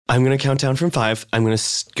I'm going to count down from 5. I'm going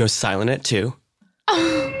to go silent at 2.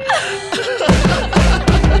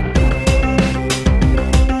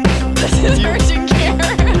 This is urgent care.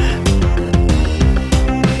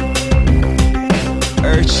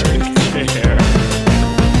 Urgent care.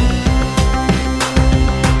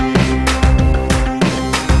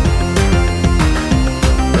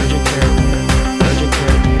 Urgent care. Urgent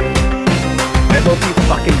care. I hope you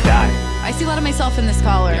fucking die. I see a lot of myself in this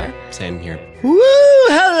caller. Yeah, same here. Woo!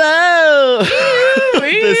 Hello!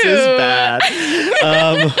 This is bad.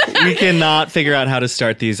 We cannot figure out how to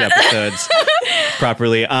start these episodes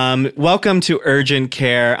properly. Welcome to Urgent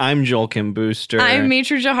Care. I'm Joel Kim Booster. I'm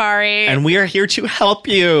Mitra Johari. And we are here to help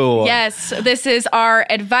you. Yes, this is our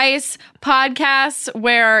advice podcast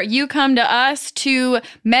where you come to us, to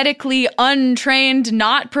medically untrained,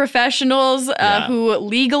 not professionals who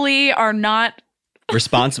legally are not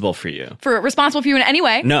Responsible for you. responsible for you in any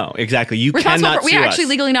way. No, exactly. You cannot We sue are actually us.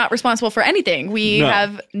 legally not responsible for anything. We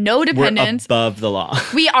have no dependence. We're above the law.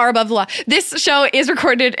 We are above the law. This show is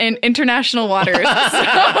recorded in international waters, so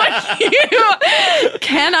you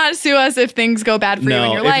cannot sue us if things go bad for you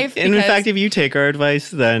in your life. In fact, if you take our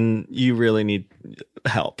advice, then you really need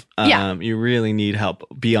help. You really need help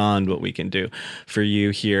beyond what we can do for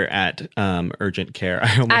you here at Urgent Care.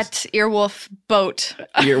 At Earwolf Boat.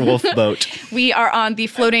 Earwolf Boat. We are on the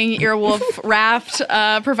floating Earwolf raft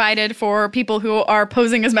provided for people who are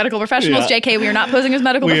posing as medical professionals. Yeah. JK, we are not posing as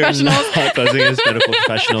medical We professionals. are not posing as medical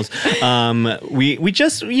professionals. We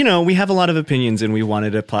just, we have a lot of opinions and we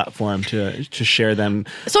wanted a platform to share them.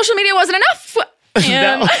 Social media wasn't enough. And we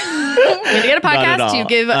had to get a podcast to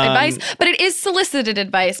give advice, but it is solicited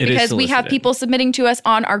advice because we have people submitting to us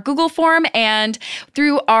on our Google form and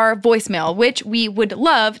through our voicemail, which we would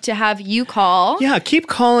love to have you call. Yeah, keep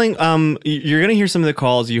calling. You're going to hear some of the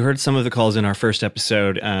calls. You heard some of the calls in our first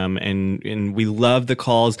episode, and we love the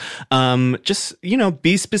calls. Just,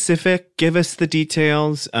 be specific. Give us the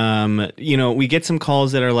details. We get some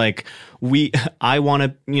calls that are like, I want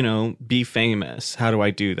to, be famous. How do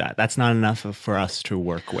I do that? That's not enough for us to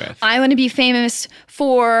work with. I want to be famous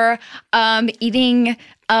for eating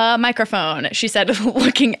a microphone, she said,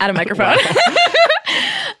 looking at a microphone.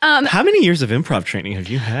 How many years of improv training have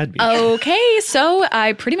you had? Okay, so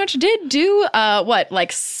I pretty much did do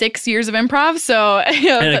 6 years of improv. So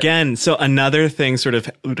and again, so another thing, sort of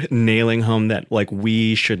nailing home that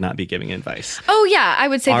we should not be giving advice. Oh yeah, I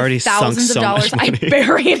would say Already the thousands of sunk so dollars much I money.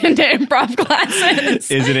 buried into improv classes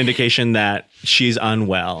Is an indication that she's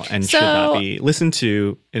unwell and should not be listened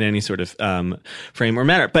to in any sort of frame or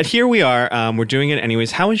manner. But here we are. We're doing it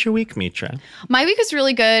anyways. How was your week, Mitra? My week was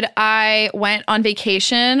really good. I went on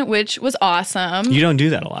vacation, which was awesome. You don't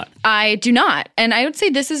do that a lot. I do not. And I would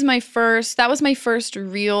say that was my first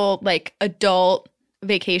real adult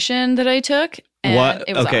vacation that I took. And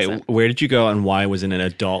it was awesome. Where did you go and why was it an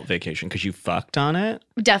adult vacation? Because you fucked on it?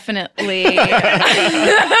 Definitely.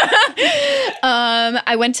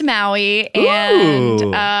 I went to Maui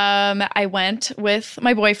and I went with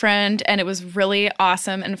my boyfriend and it was really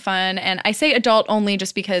awesome and fun. And I say adult only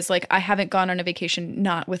just because I haven't gone on a vacation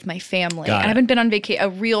not with my family. I haven't been on a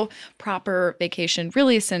real proper vacation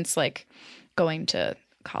really since going to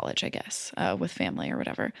college, I guess, with family or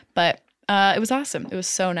whatever. But it was awesome. It was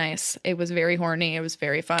so nice. It was very horny. It was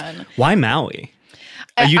very fun. Why Maui?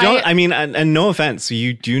 And no offense,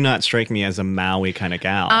 you do not strike me as a Maui kind of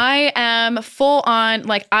gal. I am full on,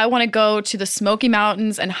 I want to go to the Smoky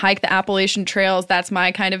Mountains and hike the Appalachian Trails. That's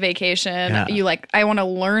my kind of vacation. Yeah. I want to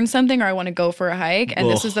learn something or I want to go for a hike. And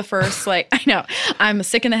this is the first, I know, I'm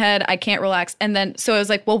sick in the head. I can't relax. And then, so I was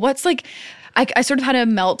like, well, what's I sort of had a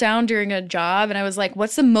meltdown during a job and I was like,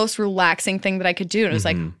 what's the most relaxing thing that I could do? And it was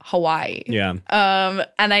Hawaii. Yeah.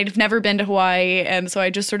 And I'd never been to Hawaii. And so I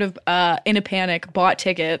just sort of, in a panic, bought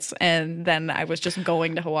tickets. And then I was just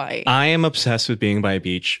going to Hawaii. I am obsessed with being by a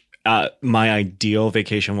beach. My ideal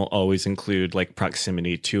vacation will always include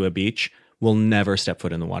proximity to a beach. Will never step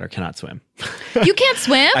foot in the water. Cannot swim. You can't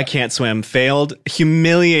swim? I can't swim. Failed.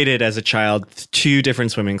 Humiliated as a child. 2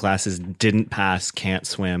 different swimming classes. Didn't pass. Can't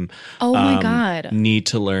swim. Oh my God. Need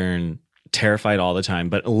to learn. Terrified all the time.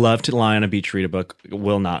 But love to lie on a beach, read a book.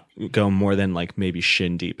 Will not go more than maybe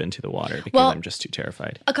shin deep into the water because I'm just too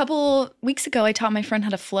terrified. A couple weeks ago, I taught my friend how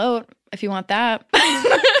to float, if you want that.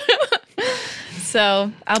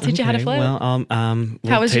 So I'll teach you how to float. Well,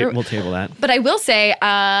 we'll table that. But I will say,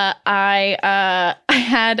 I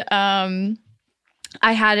had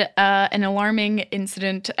I had an alarming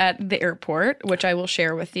incident at the airport, which I will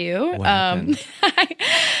share with you. What happened?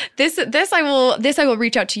 This I will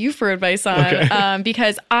reach out to you for advice on,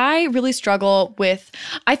 because I really struggle with.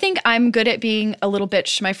 I think I'm good at being a little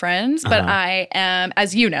bitch to my friends, but I am,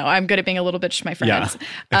 as you know, I'm good at being a little bitch to my friends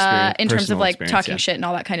in terms of like talking shit and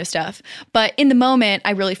all that kind of stuff. But in the moment,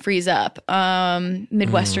 I really freeze up.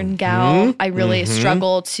 Midwestern gal, I really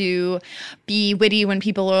struggle to be witty when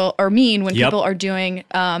people are mean when people are doing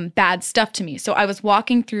bad stuff to me. So I was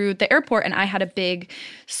walking through the airport and I had a big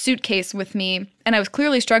suitcase with me and I was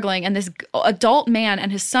clearly struggling, and this adult man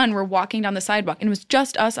and his son were walking down the sidewalk, and it was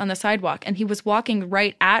just us on the sidewalk, and he was walking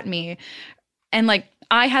right at me, and like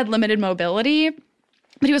I had limited mobility,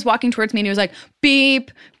 but he was walking towards me and he was like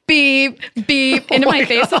beep beep beep into my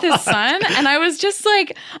face with his son, and I was just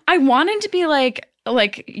like, I wanted to be like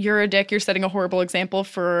you're a dick, you're setting a horrible example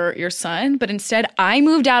for your son, but instead I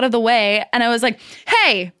moved out of the way and I was like,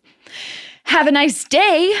 hey, have a nice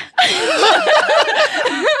day.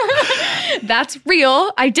 That's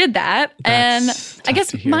real. I did that. That's and I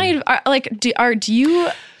guess do you?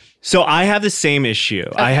 So I have the same issue.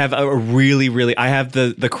 Okay. I have I have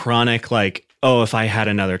the chronic like, oh, if I had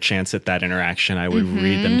another chance at that interaction, I would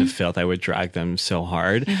read them to filth. I would drag them so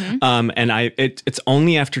hard. And it's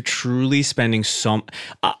only after truly spending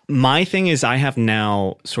my thing is I have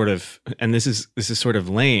now sort of, and this is sort of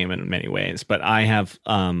lame in many ways, but I have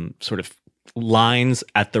sort of lines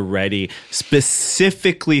at the ready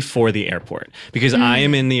specifically for the airport, because I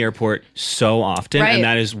am in the airport so often, and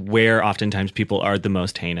that is where oftentimes people are the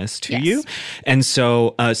most heinous to you. And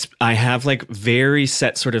so I have like very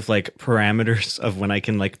set sort of like parameters of when I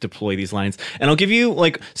can like deploy these lines, and I'll give you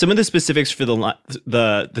like some of the specifics for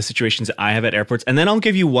the situations that I have at airports, and then I'll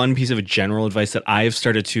give you one piece of general advice that I've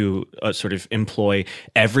started to sort of employ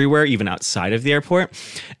everywhere, even outside of the airport.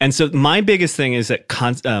 And so my biggest thing is that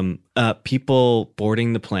people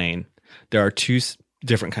boarding the plane, there are two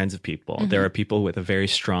different kinds of people. There are people with a very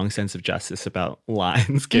strong sense of justice about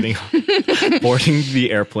lines getting boarding the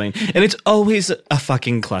airplane. And it's always a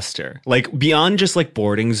fucking cluster. Like beyond just like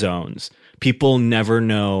boarding zones, people never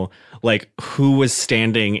know like who was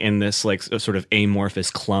standing in this like sort of amorphous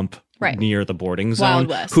clump near the boarding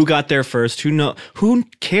zone, who got there first, who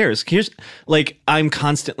cares? Here's like, I'm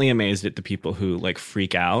constantly amazed at the people who like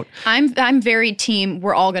freak out. I'm very team,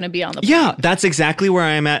 we're all going to be on the plane. Yeah, that's exactly where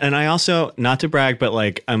I am at. And I also, not to brag, but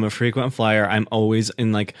like I'm a frequent flyer. I'm always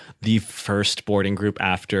in like the first boarding group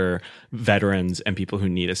after veterans and people who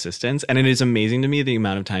need assistance. And it is amazing to me the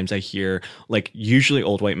amount of times I hear like usually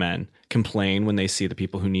old white men complain when they see the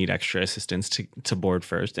people who need extra assistance to board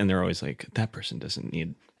first, and they're always like, that person doesn't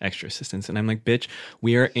need extra assistance. And I'm like, bitch,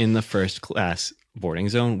 we are in the first class boarding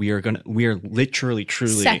zone. We are literally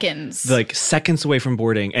truly seconds away from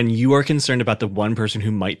boarding, and you are concerned about the one person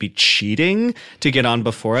who might be cheating to get on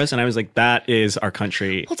before us. And I was like, that is our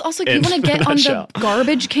country. Well, it's also like, you want to get on the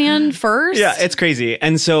garbage can first. Yeah, it's crazy.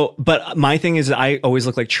 And so, but my thing is I always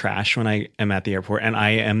look like trash when I am at the airport, and I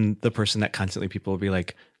am the person that constantly people will be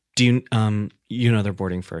like, do you they're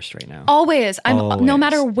boarding first right now? Always. No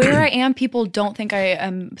matter where I am, people don't think I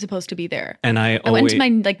am supposed to be there. And I went to my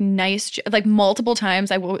like multiple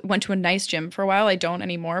times. I went to a nice gym for a while. I don't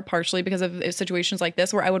anymore, partially because of situations like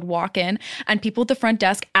this where I would walk in and people at the front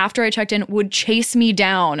desk after I checked in would chase me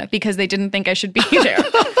down because they didn't think I should be there.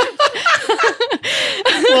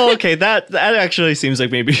 Well, okay, that actually seems like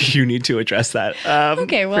maybe you need to address that.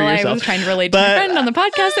 Okay, well, I was trying to relate to my friend on the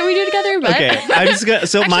podcast that we do together. But okay, I'm just gonna.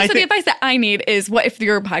 So actually, the advice that I need is, what if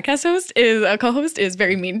your podcast host is a co-host is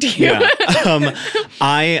very mean to you? Yeah.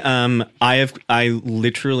 I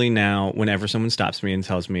literally now, whenever someone stops me and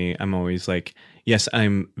tells me, I'm always like, yes,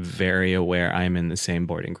 I'm very aware I'm in the same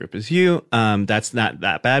boarding group as you. That's not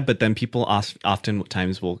that bad. But then people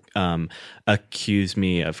oftentimes will accuse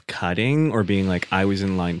me of cutting or being like, I was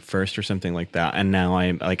in line first or something like that. And now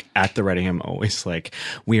I'm like at the ready. I'm always like,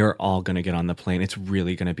 we are all going to get on the plane. It's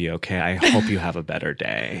really going to be okay. I hope you have a better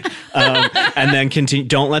day. And then continue.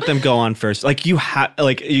 Don't let them go on first. Like you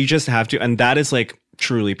just have to. And that is like,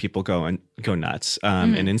 truly people go nuts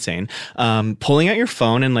and insane. Pulling out your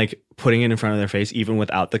phone and like putting it in front of their face, even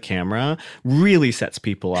without the camera, really sets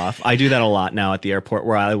people off. I do that a lot now at the airport,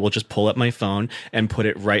 where I will just pull up my phone and put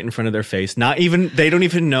it right in front of their face. They don't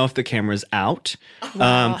even know if the camera's out.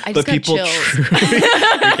 Wow, but people truly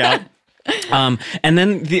freak out. And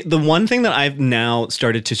then the one thing that I've now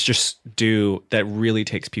started to just do that really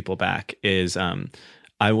takes people back is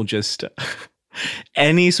I will just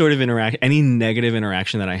any sort of any negative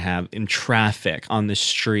interaction that I have in traffic, on the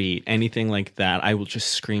street, anything like that, I will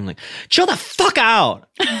just scream like, chill the fuck out.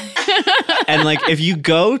 And like if you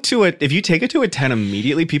take it to a 10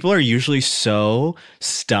 immediately, people are usually so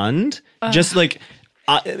stunned. Just like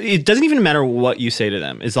it doesn't even matter what you say to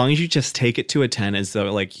them, as long as you just take it to a 10, as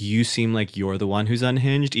though like you seem like you're the one who's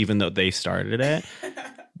unhinged, even though they started it.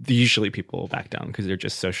 Usually people will back down because they're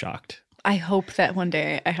just so shocked. I hope that one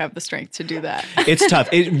day I have the strength to do that. It's tough.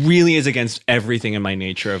 It really is against everything in my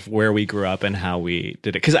nature of where we grew up and how we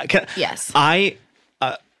did it. Because Yes. I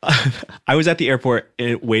was at the airport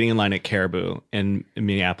waiting in line at Caribou in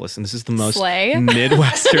Minneapolis, and this is the most Slay.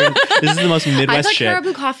 Midwestern. This is the most I Midwest thought shit.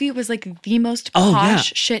 Caribou Coffee was like the most Oh,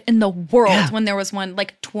 posh yeah. shit in the world Yeah. when there was one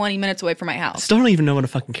like 20 minutes away from my house. Still don't even know what a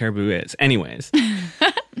fucking Caribou is. Anyways,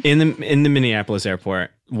 in the Minneapolis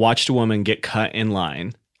airport, watched a woman get cut in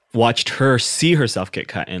line. Watched her see herself get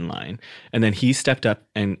cut in line. And then he stepped up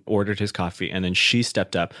and ordered his coffee. And then she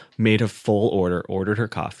stepped up, made a full order, ordered her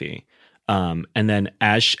coffee. And then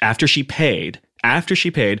after she paid,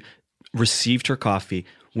 received her coffee,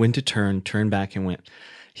 went to turn back and went,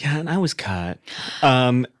 yeah, and I was cut.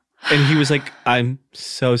 And he was like, I'm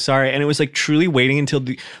so sorry. And it was like truly waiting until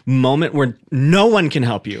the moment where no one can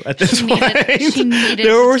help you at this point. She needed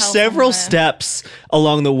There to were tell several someone. steps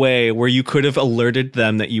along the way where you could have alerted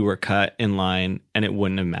them that you were cut in line and it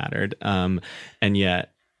wouldn't have mattered. And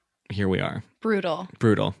yet here we are. Brutal.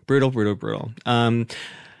 Brutal.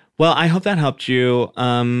 Well, I hope that helped you.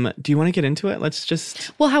 Do you want to get into it? Let's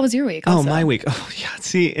just... Well, how was your week? Oh, Also? my week. Oh, yeah.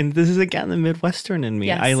 See, and this is again the Midwestern in me.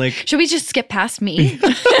 Yes. Should we just skip past me?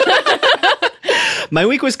 My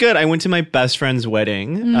week was good. I went to my best friend's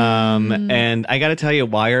wedding. And I got to tell you,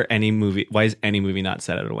 why is any movie not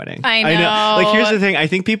set at a wedding? I know. Like, here's the thing. I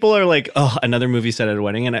think people are like, oh, another movie set at a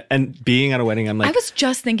wedding. And being at a wedding, I'm like, I was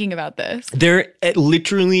just thinking about this.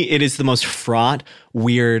 it is the most fraught,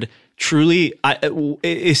 weird, truly,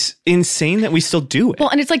 it's insane that we still do it. Well,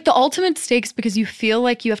 and it's like the ultimate stakes because you feel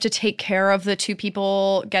like you have to take care of the two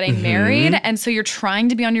people getting married. And so you're trying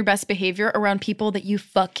to be on your best behavior around people that you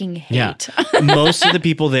fucking hate. Yeah. Most of the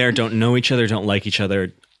people there don't know each other, don't like each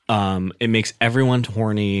other. It makes everyone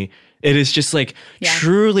horny. It is just like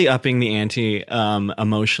truly upping the ante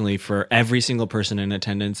emotionally for every single person in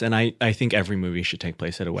attendance. And I think every movie should take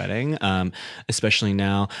place at a wedding, especially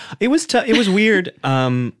now. It was it was weird.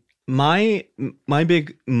 My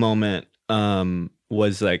big moment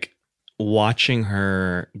was like watching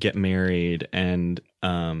her get married and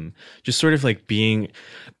just sort of like being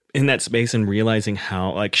in that space and realizing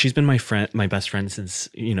how like she's been my best friend since,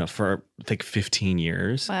 for like 15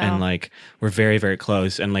 years. Wow. And like we're very, very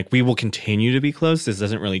close, and like we will continue to be close. This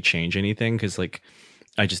doesn't really change anything because like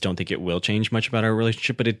I just don't think it will change much about our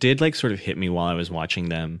relationship, but it did like sort of hit me while I was watching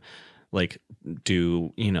them like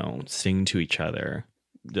do, sing to each other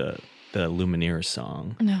the Lumineers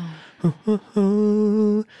song. No.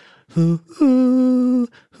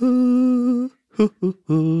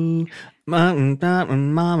 Mom and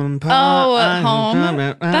Oh, home.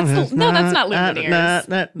 That's not Lumineers.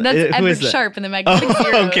 That's Edward Sharpe in the Magnetic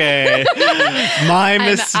Zeros. Okay. My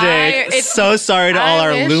mistake. So sorry to all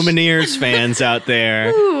our Lumineers fans out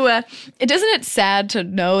there. Ooh, isn't it sad to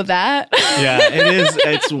know that? Yeah, it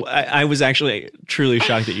is. I was actually truly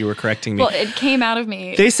shocked that you were correcting me. Well, it came out of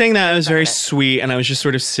me. They sang that. It was very sweet, and I was just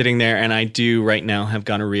sort of sitting there, and I do right now have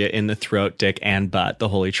gonorrhea in the throat, dick, and butt, the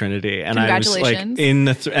Holy Trinity. And I was like in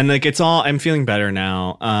the and like it's all. I'm feeling better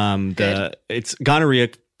now. It's gonorrhea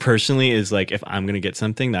personally is like if I'm gonna get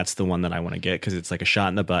something, that's the one that I want to get because it's like a shot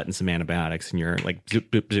in the butt and some antibiotics, and you're like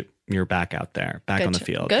zoop, zoop, zoop, you're back out there, back on the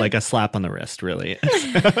field, like a slap on the wrist, really,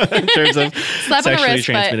 in terms of slap sexually on the wrist,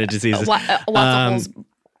 transmitted diseases. Lots of holes.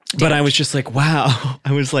 But I was just like, wow.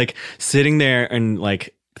 I was like sitting there and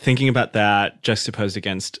like thinking about that juxtaposed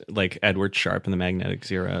against like Edward Sharpe and the Magnetic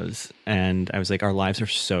Zeros. And I was like, our lives are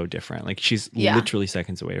so different. Like she's literally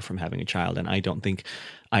seconds away from having a child. And I don't think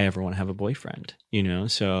I ever want to have a boyfriend,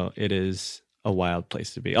 So it is a wild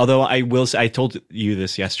place to be. Although I will say, I told you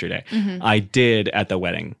this yesterday. I did at the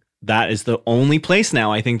wedding. That is the only place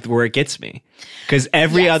now I think where it gets me. Because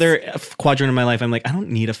every other quadrant of my life, I'm like, I don't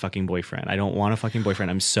need a fucking boyfriend. I don't want a fucking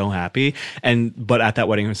boyfriend. I'm so happy. But at that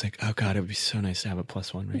wedding, I was like, oh God, it would be so nice to have a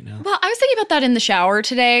 +1 right now. Well, I was thinking about that in the shower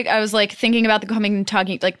today. I was like thinking about the coming and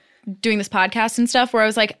talking, like doing this podcast and stuff where I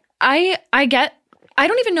was like, I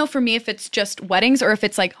don't even know for me if it's just weddings or if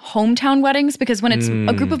it's like hometown weddings, because when it's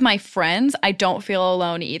a group of my friends, I don't feel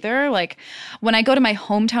alone either. Like when I go to my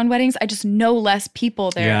hometown weddings, I just know less people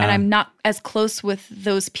there and I'm not as close with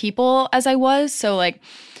those people as I was. So like,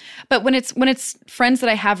 but when it's friends that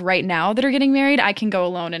I have right now that are getting married, I can go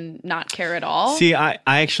alone and not care at all. See, I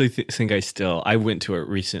actually think I went to a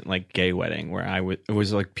recent like gay wedding where it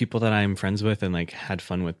was like people that I'm friends with and like had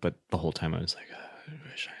fun with, but the whole time I was like, I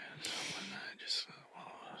wish I had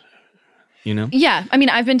you know? Yeah. I mean,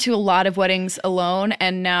 I've been to a lot of weddings alone,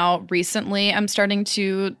 and now recently I'm starting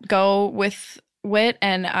to go with Whit,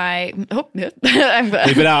 and I'm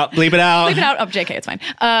Bleep it out. Bleep it out. Oh, JK, it's fine.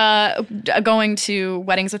 Going to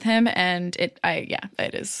weddings with him, and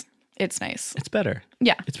it's nice. It's better.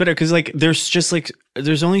 Yeah. It's better because like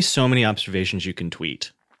there's only so many observations you can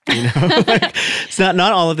tweet. You know, like, it's not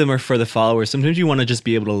all of them are for the followers. Sometimes you want to just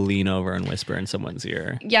be able to lean over and whisper in someone's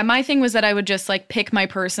ear. Yeah, my thing was that I would just like pick my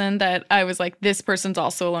person that I was like, this person's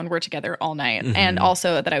also alone. We're together all night. Mm-hmm. And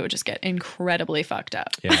also that I would just get incredibly fucked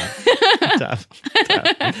up. Yeah. Tough.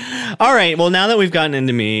 All right. Well, now that we've gotten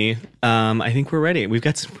into me, I think we're ready. We've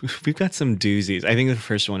got some doozies. I think the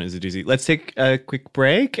first one is a doozy. Let's take a quick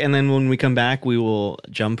break. And then when we come back, we will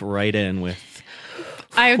jump right in with,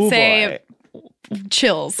 I would say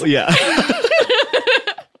chills. Yeah.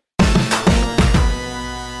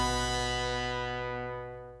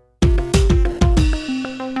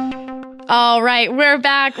 All right, we're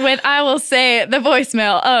back with, I will say, the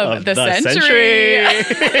voicemail of the century.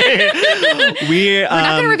 We're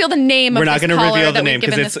not going to reveal the name of this caller. We're not going to reveal the name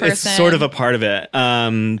because it's sort of a part of it.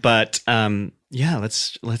 Yeah,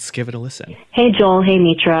 let's give it a listen. Hey, Joel. Hey,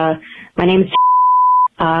 Mitra. My name's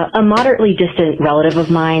a moderately distant relative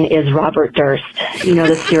of mine is Robert Durst, you know,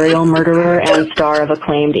 the serial murderer and star of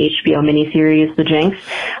acclaimed HBO miniseries, The Jinx.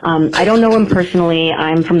 I don't know him personally.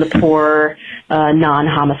 I'm from the poor,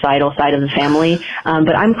 non-homicidal side of the family.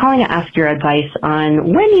 But I'm calling to ask your advice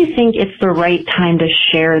on when you think it's the right time to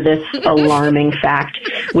share this alarming fact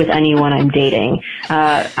with anyone I'm dating.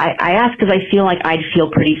 I ask because I feel like I'd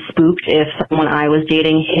feel pretty spooked if someone I was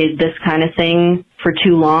dating hid this kind of thing for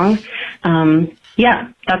too long. Yeah,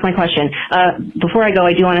 that's my question. Before I go,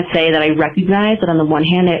 I do want to say that I recognize that on the one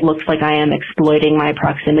hand, it looks like I am exploiting my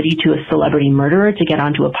proximity to a celebrity murderer to get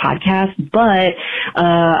onto a podcast. But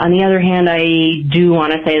on the other hand, I do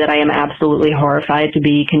want to say that I am absolutely horrified to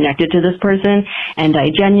be connected to this person, and I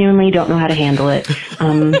genuinely don't know how to handle it.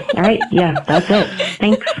 All right, yeah, that's it.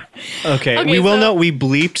 Thanks. Okay, we will note we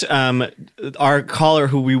bleeped our caller,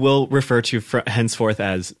 who we will refer to henceforth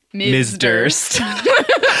as Ms. Durst.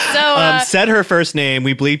 So, said her first name.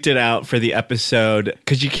 We bleeped it out for the episode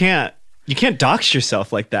because you can't dox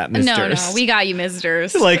yourself like that, Ms. Durst. No, we got you, Ms.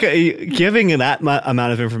 Durst. Like giving that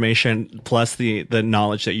amount of information plus the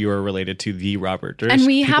knowledge that you are related to the Robert Durst, and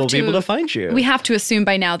we people have to be able to find you. We have to assume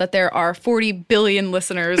by now that there are 40 billion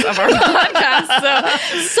listeners of our podcast,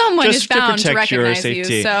 so someone is bound to recognize you.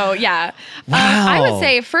 So yeah, wow. I would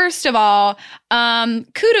say first of all,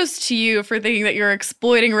 kudos to you for thinking that you're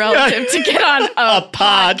exploiting relative to get on a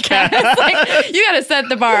podcast. Like, you got to set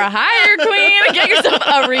the bar higher, queen. Get yourself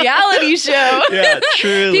a reality show. Yeah,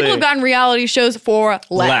 truly. People have gotten reality shows for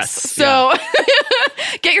less. So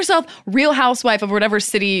get yourself Real Housewife of whatever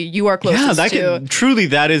city you are closest to. Truly,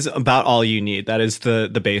 that is about all you need. That is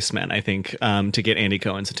the basement, I think, to get Andy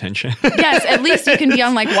Cohen's attention. Yes, at least you can be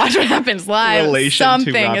on like Watch What Happens Live.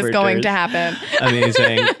 Something is going to happen.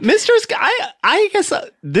 Amazing. Mr. I guess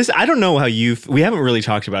I don't know how we haven't really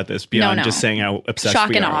talked about this beyond just saying how obsessed Shock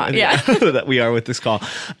we and are. awe, yeah. That we are with this call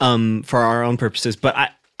for our own purposes. But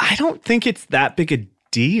I don't think it's that big a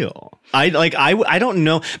deal. I don't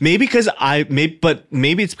know. Maybe it's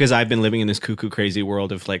because I've been living in this cuckoo crazy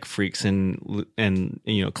world of like freaks and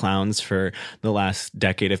you know clowns for the last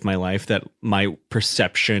decade of my life that my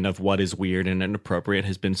perception of what is weird and inappropriate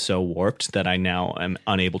has been so warped that I now am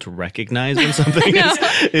unable to recognize when something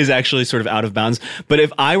is actually sort of out of bounds. But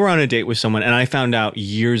if I were on a date with someone and I found out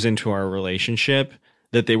years into our relationship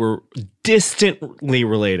that they were distantly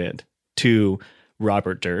related to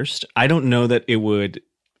Robert Durst, I don't know that it would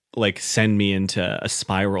like send me into a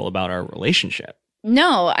spiral about our relationship.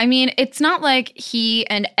 No, I mean, it's not like he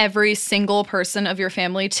and every single person of your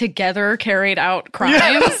family together carried out crimes.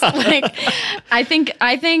 Yeah. Like, I think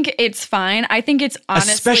it's fine. I think it's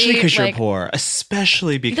honestly, especially because like, you're poor.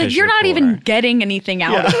 Especially because you're not poor. even getting anything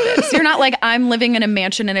out of this. You're not like, I'm living in a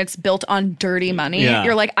mansion and it's built on dirty money. Yeah.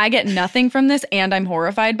 You're like, I get nothing from this and I'm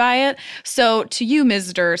horrified by it. So to you,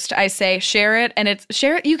 Ms. Durst, I say share it, and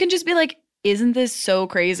share it. You can just be like, isn't this so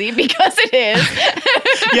crazy? Because it is.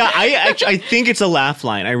 Yeah, I think it's a laugh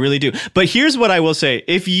line. I really do. But here's what I will say.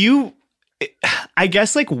 I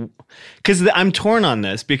guess like, because I'm torn on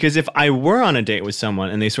this, because if I were on a date with someone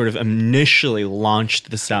and they sort of initially launched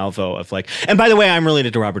the salvo of like, and by the way, I'm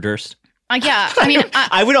related to Robert Durst. Yeah, I mean,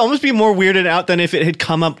 I would almost be more weirded out than if it had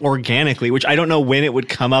come up organically, which I don't know when it would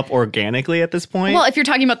come up organically at this point. Well, if you're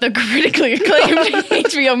talking about the critically acclaimed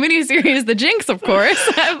HBO miniseries, The Jinx, of course.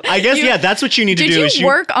 I guess, that's what you need to do. Did you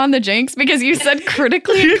work on The Jinx? Because you said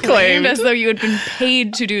critically acclaimed as though you had been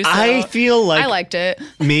paid to do so. I feel like I liked it.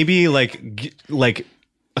 Maybe like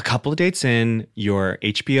a couple of dates in, you're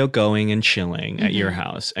HBO going and chilling at your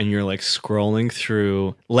house, and you're like scrolling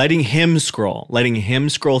through, letting him scroll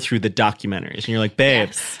through the documentaries. And you're like, babe,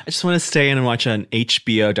 Yes. I just want to stay in and watch an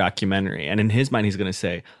HBO documentary. And in his mind, he's going to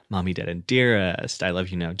say, Mommy, Dead and Dearest, I Love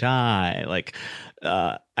You Now Die. Like,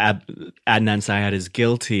 Adnan Syed is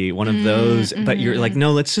Guilty, one of those. But you're like,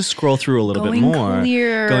 no, let's just scroll through a little bit more.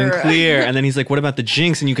 Going clear. And then he's like, what about the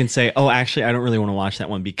Jinx? And you can say, oh, actually, I don't really want to watch that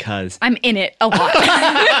one because I'm in it a lot.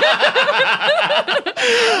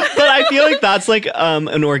 But I feel like that's like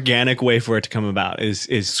an organic way for it to come about is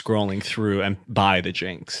scrolling through and buy the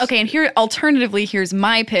Jinx. Okay, and here, alternatively, here's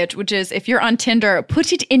my pitch, which is if you're on Tinder,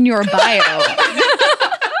 put it in your bio.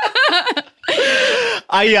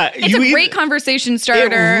 It's a great conversation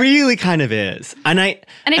starter. It really kind of is, and it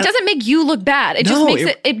doesn't make you look bad. It just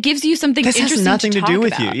makes it gives you something this interesting. Has nothing to talk do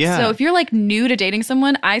with about. you. Yeah. So if you're like new to dating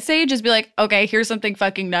someone, I say just be like, okay, here's something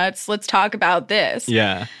fucking nuts. Let's talk about this.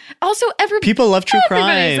 Yeah. Also, people love true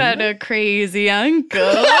everybody's crime. had a crazy uncle.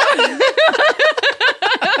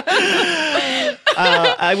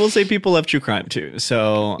 I will say people love true crime too.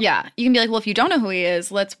 So yeah, you can be like, well, if you don't know who he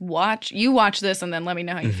is, let's watch this and then let me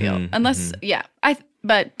know how you feel. Unless,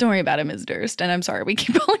 but don't worry about it, Ms. Durst. And I'm sorry, we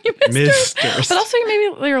keep calling you Ms. Durst. But also,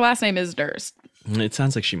 maybe your last name is Durst. It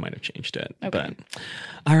sounds like she might have changed it. Okay. But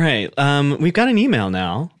all right, we've got an email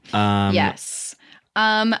now. Yes.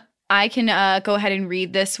 I can go ahead and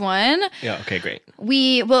read this one. Yeah. Okay. Great.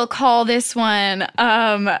 We will call this one.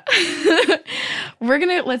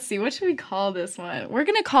 Let's see. What should we call this one? We're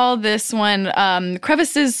gonna call this one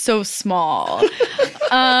 "Crevices So Small."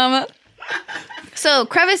 So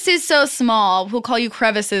crevices so small, we'll call you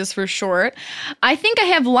crevices for short. I think I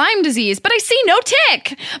have Lyme disease, but I see no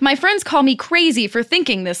tick. My friends call me crazy for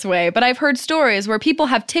thinking this way, but I've heard stories where people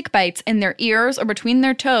have tick bites in their ears or between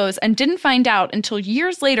their toes and didn't find out until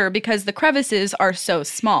years later because the crevices are so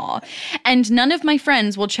small. And none of my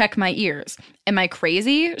friends will check my ears. Am I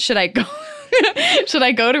crazy? Should I go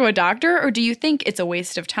to a doctor, or do you think it's a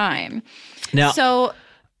waste of time? Now,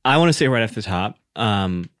 I want to say right off the top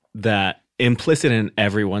that implicit in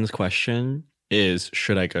everyone's question is,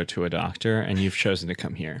 should I go to a doctor? And you've chosen to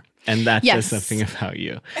come here. And that says something about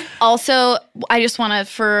you. Also, I just want to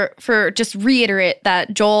for just reiterate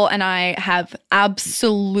that Joel and I have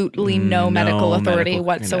absolutely no medical authority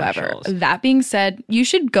whatsoever. That being said, you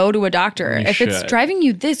should go to a doctor. If it's driving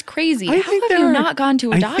you this crazy, how have you not gone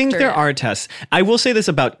to a doctor? I think there are tests. I will say this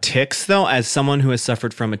about ticks, though. As someone who has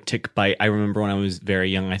suffered from a tick bite, I remember when I was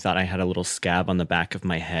very young, I thought I had a little scab on the back of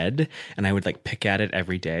my head, and I would like pick at it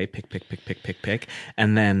every day, pick.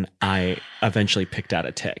 And then I eventually picked out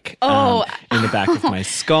a tick. In the back of my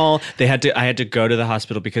skull. I had to go to the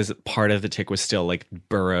hospital because part of the tick was still like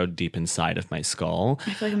burrowed deep inside of my skull.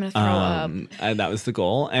 I feel like I'm gonna throw up. And that was the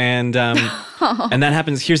goal. And and that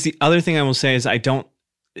happens. Here's the other thing I will say is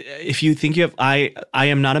if you think you have, I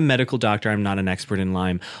am not a medical doctor. I'm not an expert in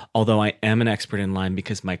Lyme, although I am an expert in Lyme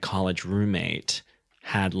because my college roommate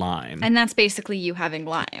had Lyme. And that's basically you having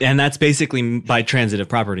Lyme. And that's basically by transitive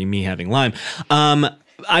property, me having Lyme.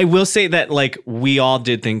 I will say that like we all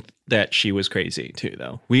did think that she was crazy too,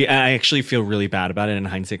 though. I actually feel really bad about it in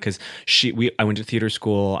hindsight because I went to theater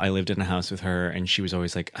school. I lived in a house with her, and she was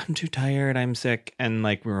always like, "I'm too tired. I'm sick." And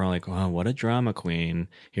like we were all like, "Oh, what a drama queen!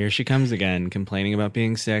 Here she comes again, complaining about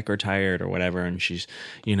being sick or tired or whatever." And she's,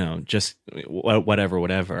 just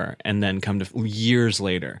whatever. And then come to years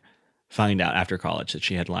later, find out after college that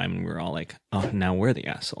she had Lyme, and we were all like, oh, now we're the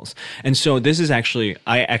assholes. And so this is I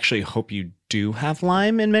actually hope you do have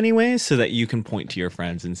Lyme in many ways so that you can point to your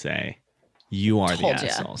friends and say, you are the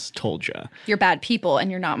assholes. Told ya. You're bad people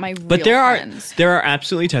and you're not my real friends. But there are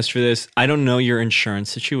absolutely tests for this. I don't know your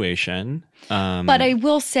insurance situation. But I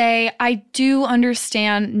will say I do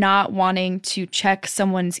understand not wanting to check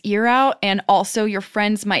someone's ear out, and also your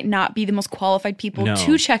friends might not be the most qualified people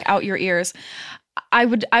to check out your ears. I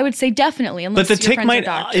would say definitely, unless but the your tick friends are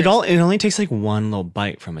doctors. it only takes like one little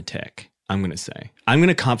bite from a tick. I'm going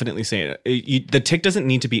to confidently say it. The tick doesn't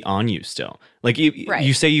need to be on you still. Like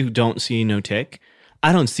you say you don't see no tick.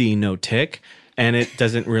 I don't see no tick, and it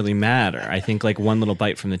doesn't really matter. I think like one little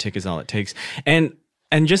bite from the tick is all it takes. And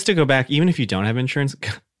just to go back, even if you don't have insurance,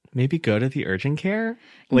 maybe go to the urgent care.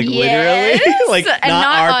 Like literally, like and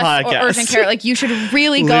not our podcast. Or urgent care. Like you should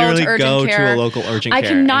really go to urgent care. To a local urgent care. I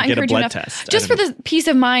cannot and get a blood enough, test. Just for the peace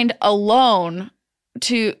of mind alone,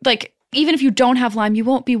 to like. Even if you don't have Lyme, you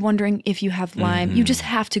won't be wondering if you have Lyme. Mm-hmm. You just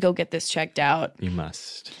have to go get this checked out. You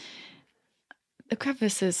must. The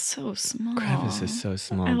crevice is so small. Crevice is so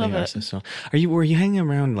small. I love it. So small. Were you hanging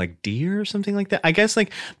around like deer or something like that? I guess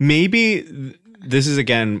like maybe this is,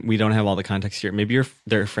 again, we don't have all the context here. Maybe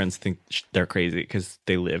their friends think they're crazy because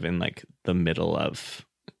they live in like the middle of,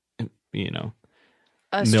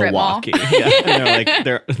 A strip mall. Milwaukee. Yeah, and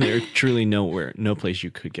they're like they're truly nowhere, no place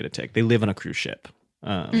you could get a ticket. They live on a cruise ship,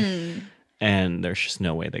 and there's just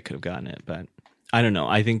no way they could have gotten it. But I don't know.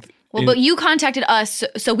 I think. Well, but you contacted us,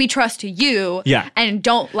 so we trust you. Yeah. And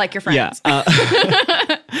don't like your friends. Yeah.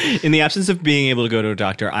 In the absence of being able to go to a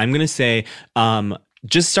doctor, I'm going to say,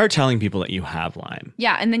 just start telling people that you have Lyme.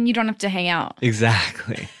 Yeah, and then you don't have to hang out.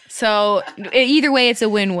 Exactly. So either way, it's a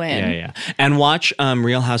win-win. Yeah. And watch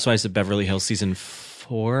Real Housewives of Beverly Hills season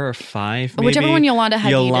 4 or 5, maybe. Whichever one Yolanda Hadid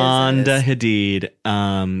Yolanda is.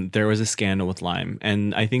 Hadid. There was a scandal with Lyme,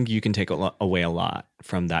 and I think you can take away a lot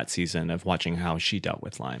from that season of watching how she dealt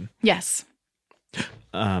with Lyme. Yes.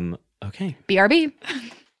 Okay. BRB.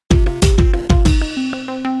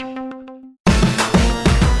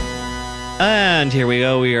 And here we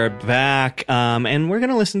go. We are back. And we're going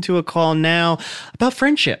to listen to a call now about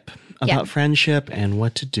friendship. About friendship and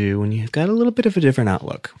what to do when you've got a little bit of a different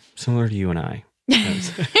outlook, similar to you and I.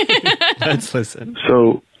 Let's listen.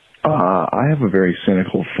 So, I have a very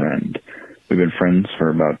cynical friend. We've been friends for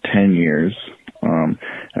about 10 years,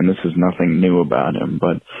 and this is nothing new about him,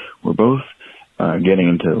 but we're both getting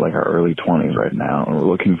into like our early 20s right now, and we're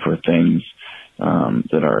looking for things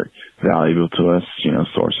that are valuable to us,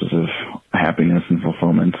 sources of happiness and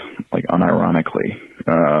fulfillment, like unironically.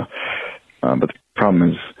 But the problem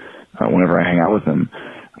is, whenever I hang out with him,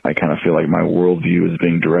 I kind of feel like my worldview is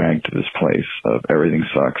being dragged to this place of everything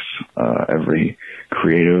sucks. Every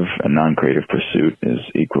creative and non-creative pursuit is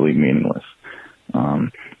equally meaningless.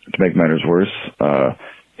 To make matters worse,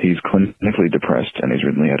 he's clinically depressed and he's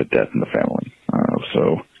recently had a death in the family.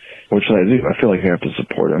 So what should I do? I feel like I have to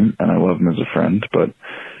support him, and I love him as a friend, but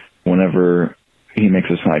whenever he makes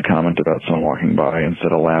a snide comment about someone walking by,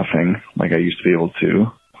 instead of laughing like I used to be able to,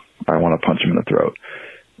 I want to punch him in the throat.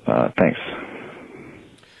 Thanks.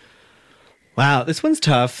 Wow, this one's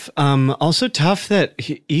tough. Also tough that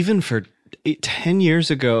even for 10 years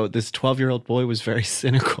ago, this 12-year-old boy was very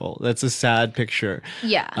cynical. That's a sad picture.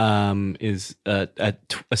 Yeah. Is a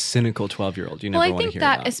cynical 12-year-old. You never Well, I want to think hear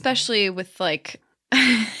that about. especially with like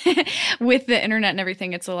with the internet and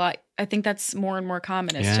everything, it's a lot. I think that's more and more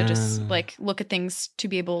common is to just like look at things to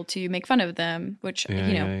be able to make fun of them, which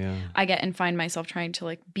I get and find myself trying to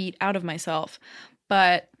like beat out of myself.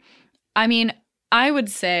 But I mean, I would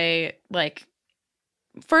say like,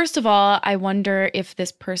 first of all, I wonder if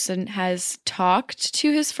this person has talked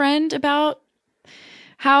to his friend about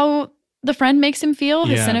how the friend makes him feel,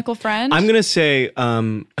 his cynical friend. I'm going to say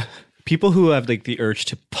people who have like the urge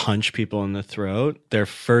to punch people in the throat, their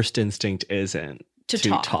first instinct isn't to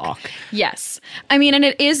talk. Yes. I mean, and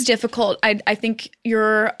it is difficult. I think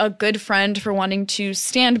you're a good friend for wanting to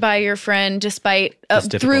stand by your friend despite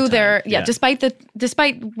through their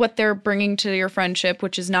despite what they're bringing to your friendship,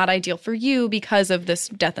 which is not ideal for you because of this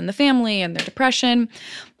death in the family and their depression.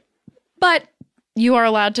 But you are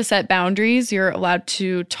allowed to set boundaries. You're allowed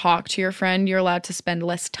to talk to your friend. You're allowed to spend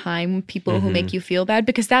less time with people who make you feel bad,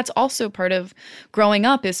 because that's also part of growing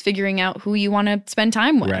up, is figuring out who you want to spend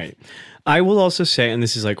time with. Right. I will also say, and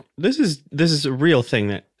this is a real thing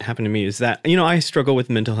that happened to me, is that, I struggle with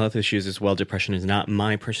mental health issues as well. Depression is not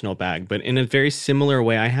my personal bag, but in a very similar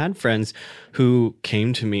way, I had friends who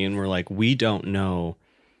came to me and were like, we don't know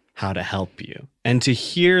how to help you. And to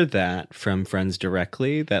hear that from friends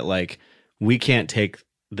directly, that like, we can't take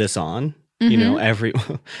this on.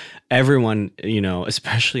 Everyone,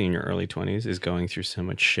 especially in your early 20s, is going through so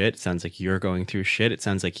much shit. It sounds like you're going through shit. It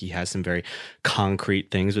sounds like he has some very concrete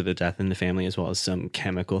things with the death in the family, as well as some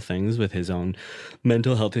chemical things with his own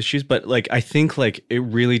mental health issues. But like, I think like it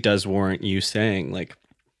really does warrant you saying like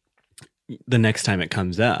the next time it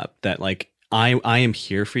comes up that like, I am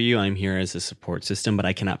here for you. I'm here as a support system, but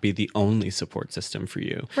I cannot be the only support system for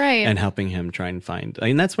you. Right. And helping him try and find,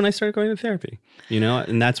 and that's when I started going to therapy,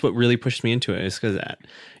 and that's what really pushed me into it, is because that,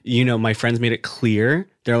 my friends made it clear.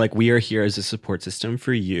 They're like, we are here as a support system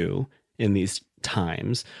for you in these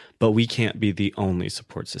times, but we can't be the only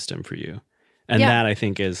support system for you. And that I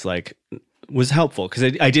think is like, was helpful, because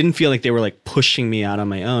I didn't feel like they were like pushing me out on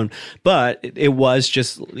my own, but it was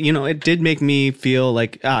just, it did make me feel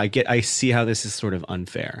like, I see how this is sort of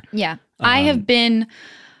unfair. Yeah. I have been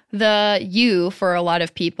the you for a lot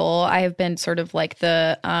of people. I have been sort of like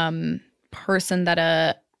the person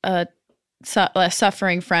that a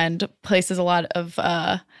suffering friend places a lot of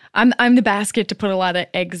I'm the basket to put a lot of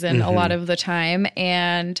eggs in a lot of the time.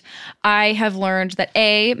 And I have learned that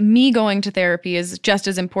me going to therapy is just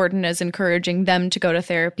as important as encouraging them to go to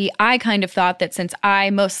therapy. I kind of thought that since I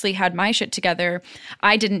mostly had my shit together,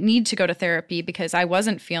 I didn't need to go to therapy because I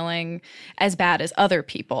wasn't feeling as bad as other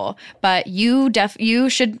people. But you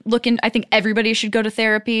should look in. I think everybody should go to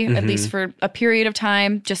therapy, at least for a period of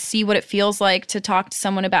time. Just see what it feels like to talk to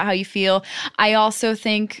someone about how you feel. I also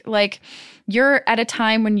think like you're at a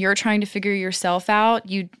time when you're trying to figure yourself out.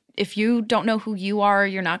 If you don't know who you are,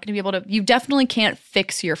 you're not going to be able to. You definitely can't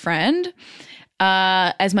fix your friend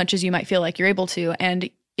as much as you might feel like you're able to. And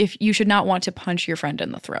if you should not want to punch your friend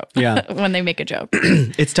in the throat when they make a joke.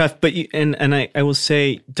 It's tough, but I will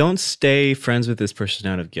say, don't stay friends with this person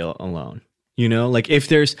out of guilt alone. You know, like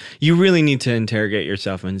you really need to interrogate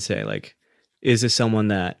yourself and say, like, is this someone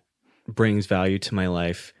that brings value to my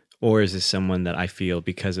life? Or is this someone that I feel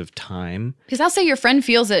because of time? Because I'll say your friend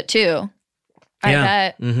feels it too. I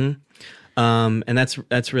bet. Mm-hmm. And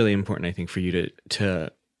that's really important, I think, for you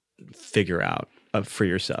to figure out for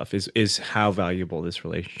yourself is how valuable this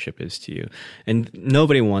relationship is to you. And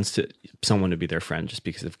nobody wants someone to be their friend just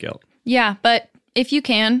because of guilt. Yeah, but if you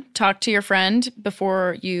can, talk to your friend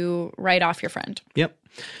before you write off your friend. Yep.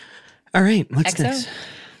 All right. What's next?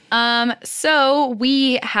 So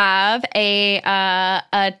we have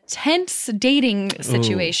a tense dating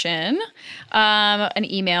situation. An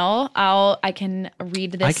email. I can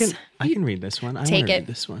read this. I can read this one. I take want to it. read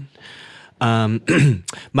this one.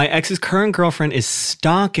 My ex's current girlfriend is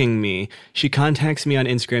stalking me. She contacts me on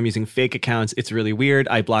Instagram using fake accounts. It's really weird.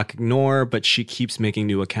 I block, ignore, but she keeps making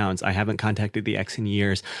new accounts. I haven't contacted the ex in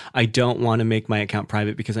years. I don't want to make my account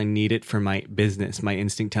private because I need it for my business. My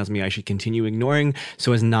instinct tells me I should continue ignoring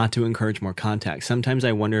so as not to encourage more contact. Sometimes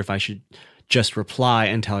I wonder if I should just reply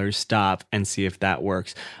and tell her to stop and see if that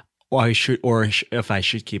works. Or if I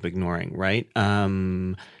should keep ignoring, right?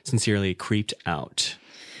 Sincerely, creeped out.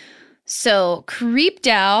 So, creeped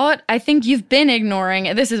out, I think you've been ignoring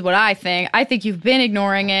it. This is what I think. I think you've been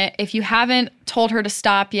ignoring it. If you haven't told her to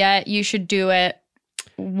stop yet, you should do it.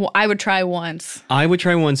 I would try once. I would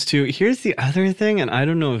try once too. Here's the other thing, and I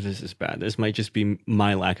don't know if this is bad. This might just be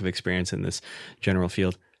my lack of experience in this general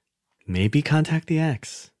field. Maybe contact the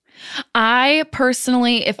ex. I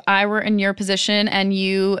personally, if I were in your position and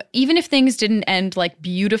even if things didn't end like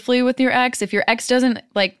beautifully with your ex, if your ex doesn't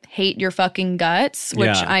like hate your fucking guts, which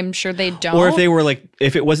I'm sure they don't. Or if they were like,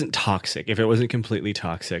 if it wasn't toxic, if it wasn't completely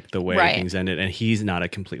toxic the way things ended and he's not a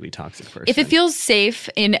completely toxic person. If it feels safe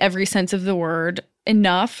in every sense of the word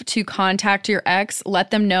enough to contact your ex,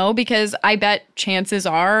 let them know, because I bet chances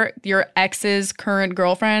are your ex's current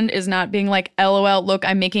girlfriend is not being like, LOL, look,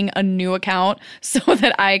 I'm making a new account so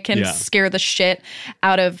that I can scare the shit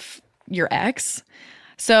out of your ex.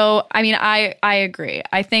 So, I mean, I agree.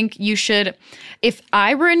 I think you should, if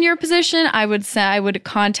I were in your position, I would say,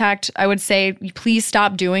 please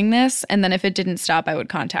stop doing this. And then if it didn't stop, I would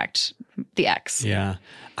contact the ex. Yeah.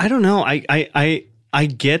 I don't know. I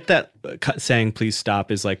get that saying please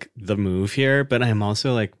stop is like the move here, but I'm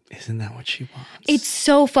also like, isn't that what she wants? It's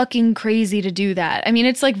so fucking crazy to do that. I mean,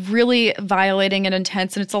 it's like really violating and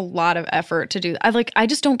intense, and it's a lot of effort to do. I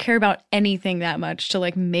just don't care about anything that much to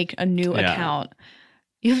like make a new account.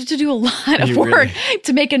 You have to do a lot of work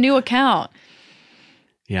to make a new account.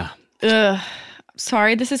 Yeah. Ugh.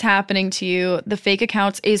 Sorry this is happening to you. The fake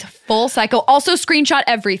accounts is full cycle. Also screenshot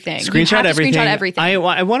everything. Screenshot everything. I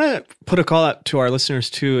want to put a call out to our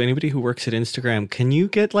listeners too. Anybody who works at Instagram, can you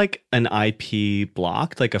get like an IP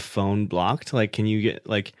blocked, like a phone blocked? Like, can you get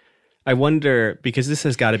like, I wonder, because this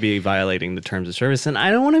has got to be violating the terms of service, and I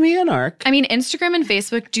don't want to be an ARC. I mean, Instagram and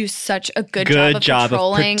Facebook do such a good job of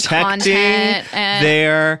controlling content and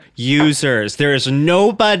their users. There is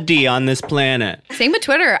nobody on this planet. Same with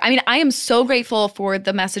Twitter. I mean, I am so grateful for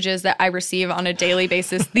the messages that I receive on a daily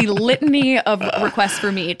basis, the litany of requests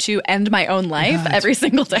for me to end my own life every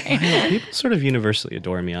single day. People sort of universally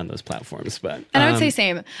adore me on those platforms, but and I would say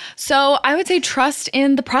same. So I would say trust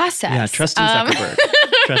in the process. Yeah, trust in Zuckerberg.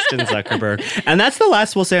 Trust in Zuckerberg. And that's the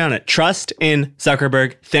last we'll say on it. Trust in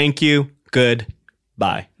Zuckerberg. Thank you.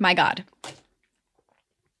 Goodbye. My God.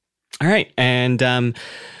 All right. And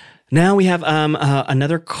now we have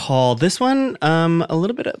another call. This one, a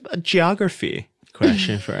little bit of a geography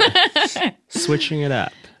question for us. Switching it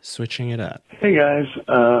up. Hey, guys.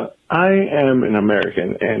 I am an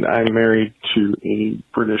American, and I'm married to a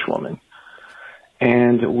British woman.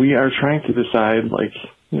 And we are trying to decide, like,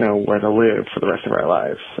 you know, where to live for the rest of our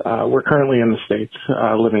lives. We're currently in the States,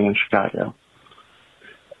 living in Chicago.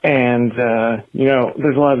 And, you know,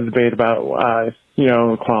 there's a lot of debate about, you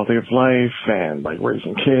know, quality of life and, like,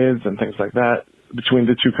 raising kids and things like that. between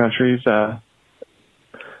the two countries, the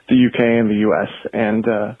UK and the US. And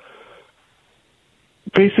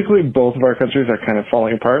basically both of our countries are kind of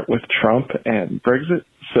falling apart with Trump and Brexit.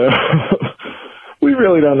 So we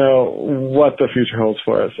really don't know what the future holds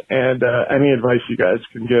for us. And any advice you guys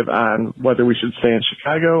can give on whether we should stay in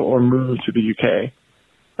Chicago or move to the UK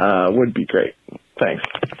would be great. Thanks.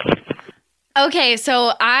 Okay,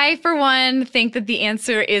 so I, for one, think that the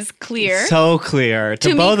answer is clear. So clear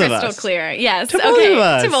to both me, of us. crystal clear. Yes. To both of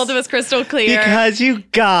us. To both of us, crystal clear. Because you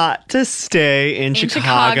got to stay in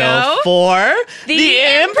Chicago for the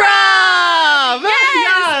improv.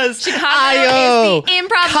 Yes. Chicago IO, is the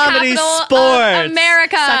improv comedy, capital sports, of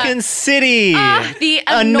America. Second City, the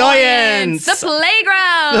annoyance, the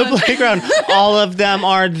playground, the playground. All of them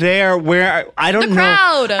are there. Where I don't The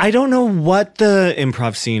crowd. I don't know what the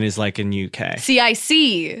improv scene is like in UK.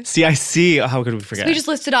 CIC. CIC. How could we forget? So we just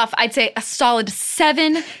listed off, I'd say, a solid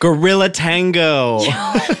 7. Gorilla Tango.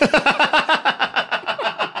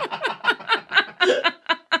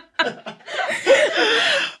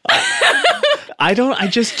 I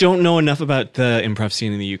just don't know enough about the improv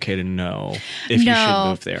scene in the UK to know if you should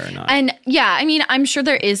move there or not. And yeah, I mean, I'm sure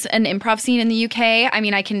there is an improv scene in the UK. I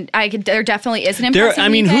mean, there definitely is an improv scene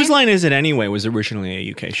in the UK. Whose Line Is It Anyway was originally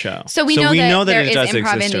a UK show. So we know that there it is does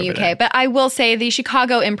improv exist in the over UK. there. But I will say the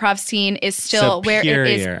Chicago improv scene is still where it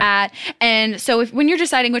is Superior. at. And so when you're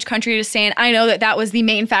deciding which country to stay in, I know that was the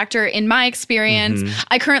main factor in my experience. Mm-hmm.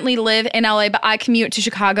 I currently live in LA, but I commute to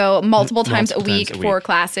Chicago multiple times a week for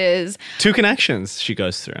classes. 2 connections she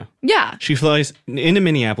goes through. Yeah. She flies into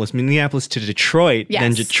Minneapolis to Detroit, Yes.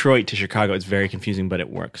 then Detroit to Chicago. It's very confusing, but it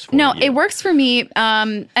works for No, you. it works for me.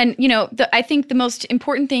 And, I think the most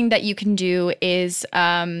important thing that you can do is,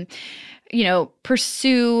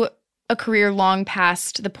 pursue a career long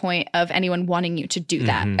past the point of anyone wanting you to do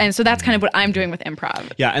that. And so that's kind of what I'm doing with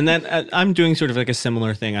improv. Yeah, and then I'm doing sort of like a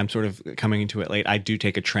similar thing. I'm sort of coming into it late. I do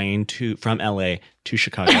take a train from LA to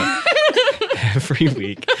Chicago every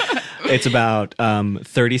week. It's about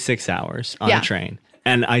 36 hours on a train.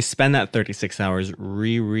 And I spend that 36 hours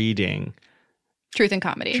rereading Truth and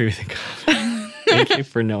Comedy. Truth and Comedy. Thank you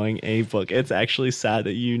for knowing a book. It's actually sad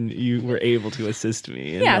that you were able to assist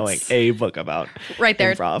me in knowing a book about right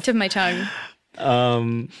there, improv. tip of my tongue.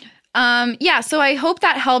 Yeah, so I hope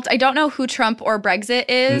that helped. I don't know who Trump or Brexit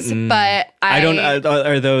is, but I don't.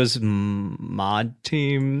 Are those mod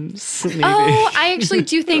teams? Maybe? Oh, I actually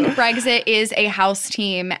do think Brexit is a house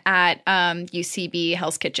team at UCB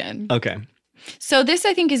Hell's Kitchen. Okay. So this,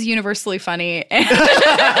 I think, is universally funny.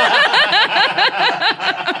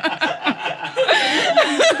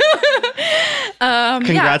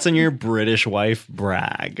 Congrats on your British wife,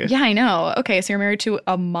 brag. Yeah, I know. Okay, so you're married to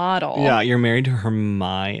a model. Yeah, you're married to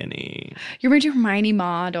Hermione. You're married to Hermione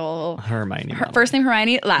Model. Hermione Model. First name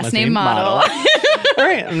Hermione, last name Model. All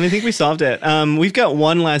right, I think we solved it. We've got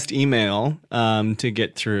one last email to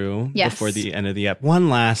get through before the end of the app. One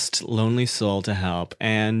last lonely soul to help,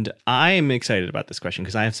 and I am excited about this question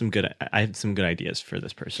because I have some good ideas for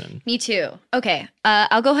this person. Me too. Okay,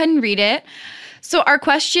 I'll go ahead and read it. So our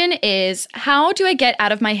question is, how do I get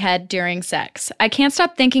out of my head during sex? I can't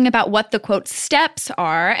stop thinking about what the quote steps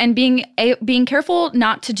are and being careful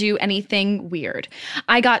not to do anything weird.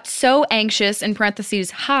 I got so anxious in parentheses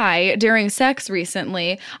high during sex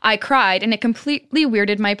recently, I cried and it completely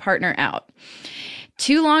weirded my partner out.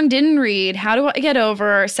 Too long didn't read. How do I get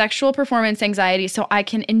over sexual performance anxiety so I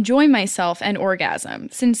can enjoy myself and orgasm?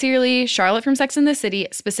 Sincerely, Charlotte from Sex and the City,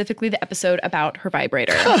 specifically the episode about her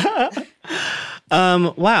vibrator.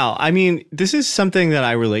 Wow. I mean, this is something that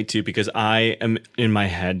I relate to because I am in my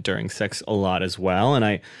head during sex a lot as well.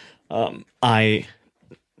 And I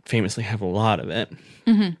famously have a lot of it.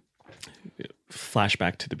 Mm-hmm.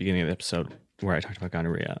 Flashback to the beginning of the episode where I talked about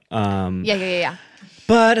gonorrhea. Yeah.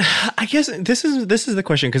 But I guess this is the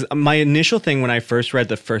question, because my initial thing when I first read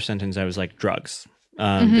the first sentence, I was like, drugs.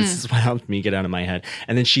 This is what helped me get out of my head.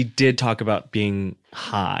 And then she did talk about being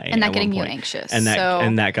high. And that getting you anxious. And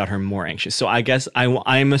that got her more anxious. So I guess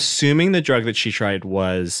I'm assuming the drug that she tried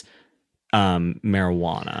was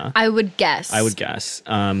marijuana. I would guess.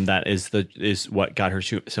 That is what got her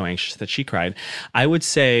so anxious that she cried. I would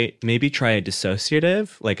say maybe try a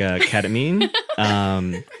dissociative, like a ketamine.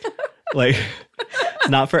 Like, it's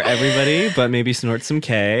not for everybody, but maybe snort some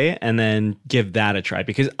K and then give that a try.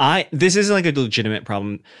 Because this is like a legitimate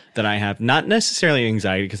problem that I have. Not necessarily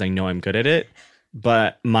anxiety, because I know I'm good at it.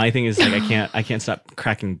 But my thing is like I can't stop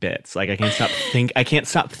cracking bits. Like I can't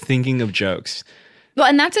stop thinking of jokes. Well,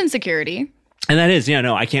 and that's insecurity. And that is,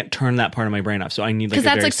 I can't turn that part of my brain off. So I need like a because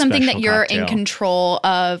that's very like something that special you're cocktail. in control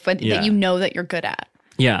of, that you know that you're good at.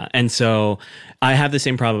 Yeah. And so I have the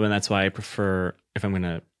same problem, and that's why I prefer, if I'm going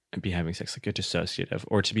to be having sex, like a dissociative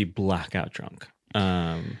or to be blackout drunk.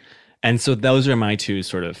 And so those are my two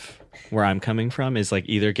sort of where I'm coming from, is like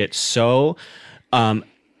either get so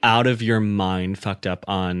out of your mind fucked up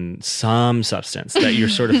on some substance that you're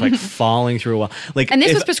sort of like falling through a wall. Like, And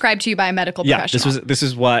this was prescribed to you by a medical professional. this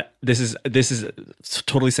is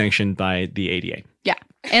totally sanctioned by the ADA. Yeah.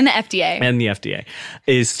 And the FDA. And the FDA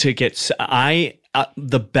is to get,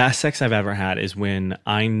 the best sex I've ever had is when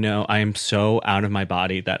I know I am so out of my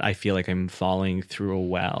body that I feel like I'm falling through a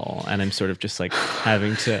well, and I'm sort of just like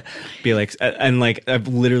having to be like, and like I've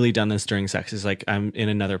literally done this during sex. Is like I'm in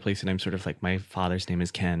another place and I'm sort of like, my father's name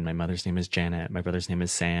is Ken, my mother's name is Janet, my brother's name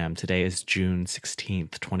is Sam. Today is June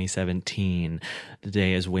 16th, 2017. The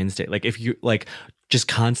day is Wednesday. Like if you like just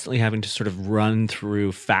constantly having to sort of run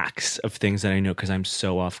through facts of things that I know because I'm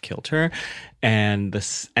so off kilter, and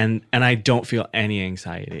I don't feel any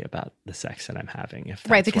anxiety about the sex that I'm having. If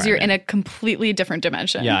Right, because you're in a completely different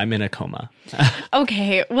dimension. Yeah, I'm in a coma.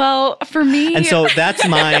 Okay, well, for me, And so that's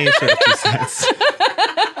my sort of 2 cents.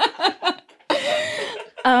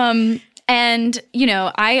 And, you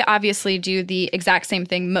know, I obviously do the exact same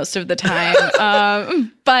thing most of the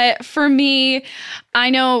time. But for me, I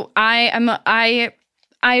know I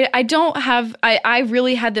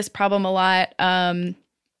really had this problem a lot,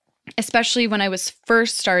 especially when I was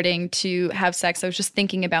first starting to have sex. I was just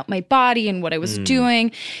thinking about my body and what I was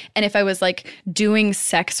doing, and if I was like doing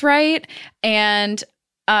sex right. And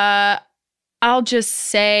I'll just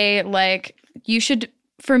say, like, you should,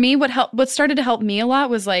 for me, what started to help me a lot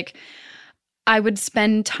was like, I would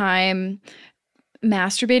spend time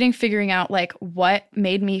masturbating, figuring out like what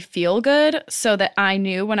made me feel good, so that I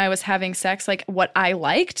knew when I was having sex, like what I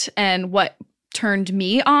liked and what turned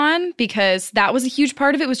me on, because that was a huge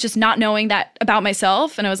part of it, was just not knowing that about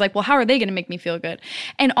myself. And I was like, well, how are they going to make me feel good?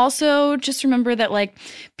 And also just remember that like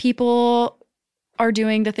people are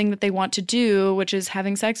doing the thing that they want to do, which is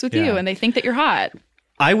having sex with you, and they think that you're hot.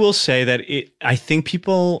 I will say that I think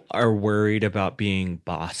people are worried about being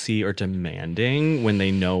bossy or demanding when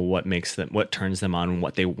they know what turns them on and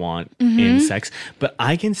what they want in sex. But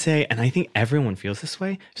I can say, and I think everyone feels this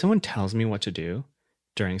way, if someone tells me what to do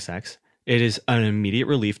during sex, it is an immediate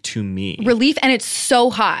relief to me. Relief, and it's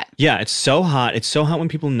so hot. Yeah, it's so hot. It's so hot when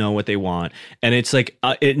people know what they want. And it's like,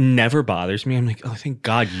 it never bothers me. I'm like, oh, thank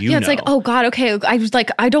God you know. Yeah, it's like, oh God, okay. I was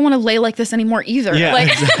like, I don't want to lay like this anymore either. Yeah,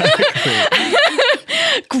 like, exactly.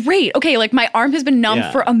 Great. Okay, like my arm has been numb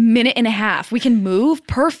for a minute and a half. We can move.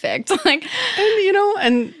 Perfect. Like, and you know,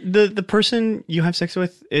 and the person you have sex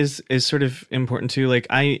with is sort of important too. Like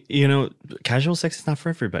casual sex is not for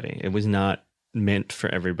everybody. It was not meant for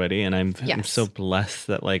everybody, and I'm so blessed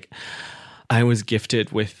that like I was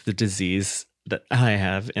gifted with the disease that I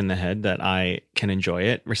have in the head, that I can enjoy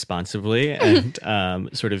it responsibly, and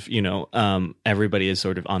sort of, everybody is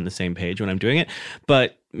sort of on the same page when I'm doing it.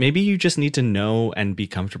 But maybe you just need to know and be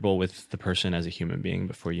comfortable with the person as a human being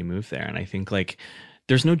before you move there. And I think like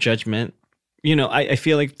there's no judgment. I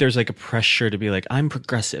feel like there's like a pressure to be like, I'm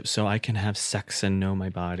progressive, so I can have sex and know my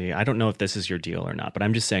body. I don't know if this is your deal or not, but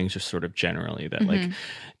I'm just saying just sort of generally that like,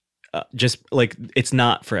 just like it's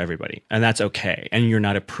not for everybody, and that's okay. And you're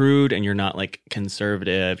not a prude, and you're not like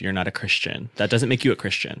conservative. You're not a Christian. That doesn't make you a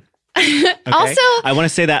Christian. Okay? Also, I want to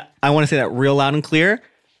say that real loud and clear.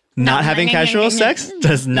 Not having casual sex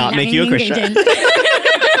does not make you a Christian.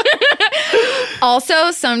 Also,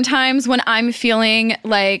 sometimes when I'm feeling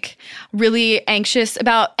like really anxious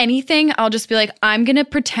about anything, I'll just be like, I'm going to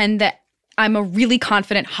pretend that I'm a really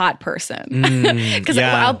confident, hot person. Because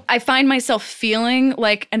I find myself feeling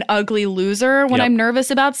like an ugly loser when I'm nervous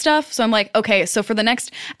about stuff. So I'm like, okay, so for the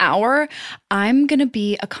next hour, I'm going to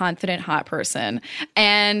be a confident, hot person.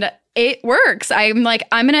 And it works. I'm like,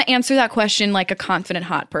 I'm going to answer that question like a confident,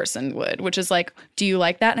 hot person would, which is like, do you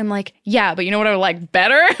like that? And I'm like, yeah, but you know what I would like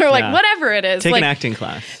better? Or like, whatever it is. Take like, an acting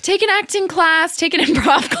class. Take an acting class. Take an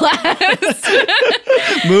improv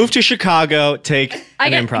class. Move to Chicago. Take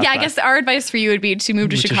an improv class. I guess our advice for you would be to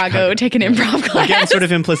move to Chicago, take an improv class. Again, sort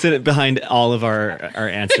of implicit behind all of our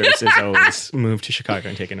answers is always move to Chicago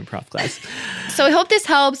and take an improv class. So I hope this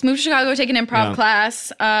helps. Move to Chicago, take an improv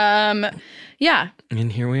class. Yeah.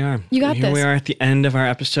 And here we are. You got this. Here we are at the end of our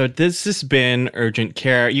episode. This has been Urgent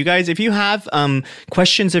Care. You guys, if you have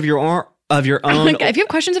questions of your of your own. If you have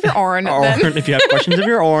questions of your own, then- if you have questions of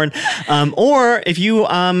your own, or if you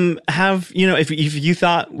have, if you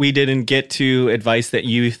thought we didn't get to advice that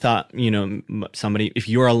you thought, somebody, if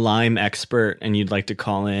you're a Lyme expert and you'd like to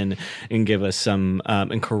call in and give us some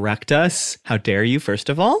and correct us, how dare you, first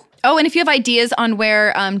of all? Oh, and if you have ideas on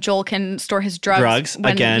where Joel can store his drugs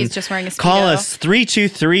when again, he's just wearing a Speedo. Call us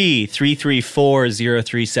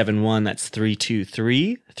 323-334-0371. That's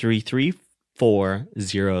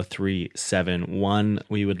 323-334-0371.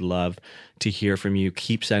 We would love to hear from you.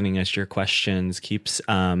 Keep sending us your questions. Keep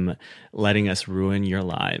letting us ruin your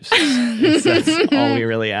lives. That's all we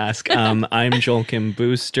really ask. I'm Joel Kim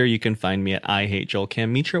Booster. You can find me at I Hate Joel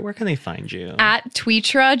Kim. Mitra, where can they find you? At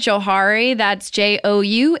Tweetra Johari. That's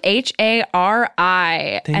JOUHARI.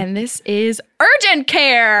 And this is Urgent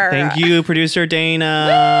Care. Thank you, producer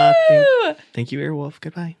Dana. Woo! Thank you, Airwolf.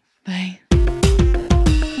 Goodbye. Bye.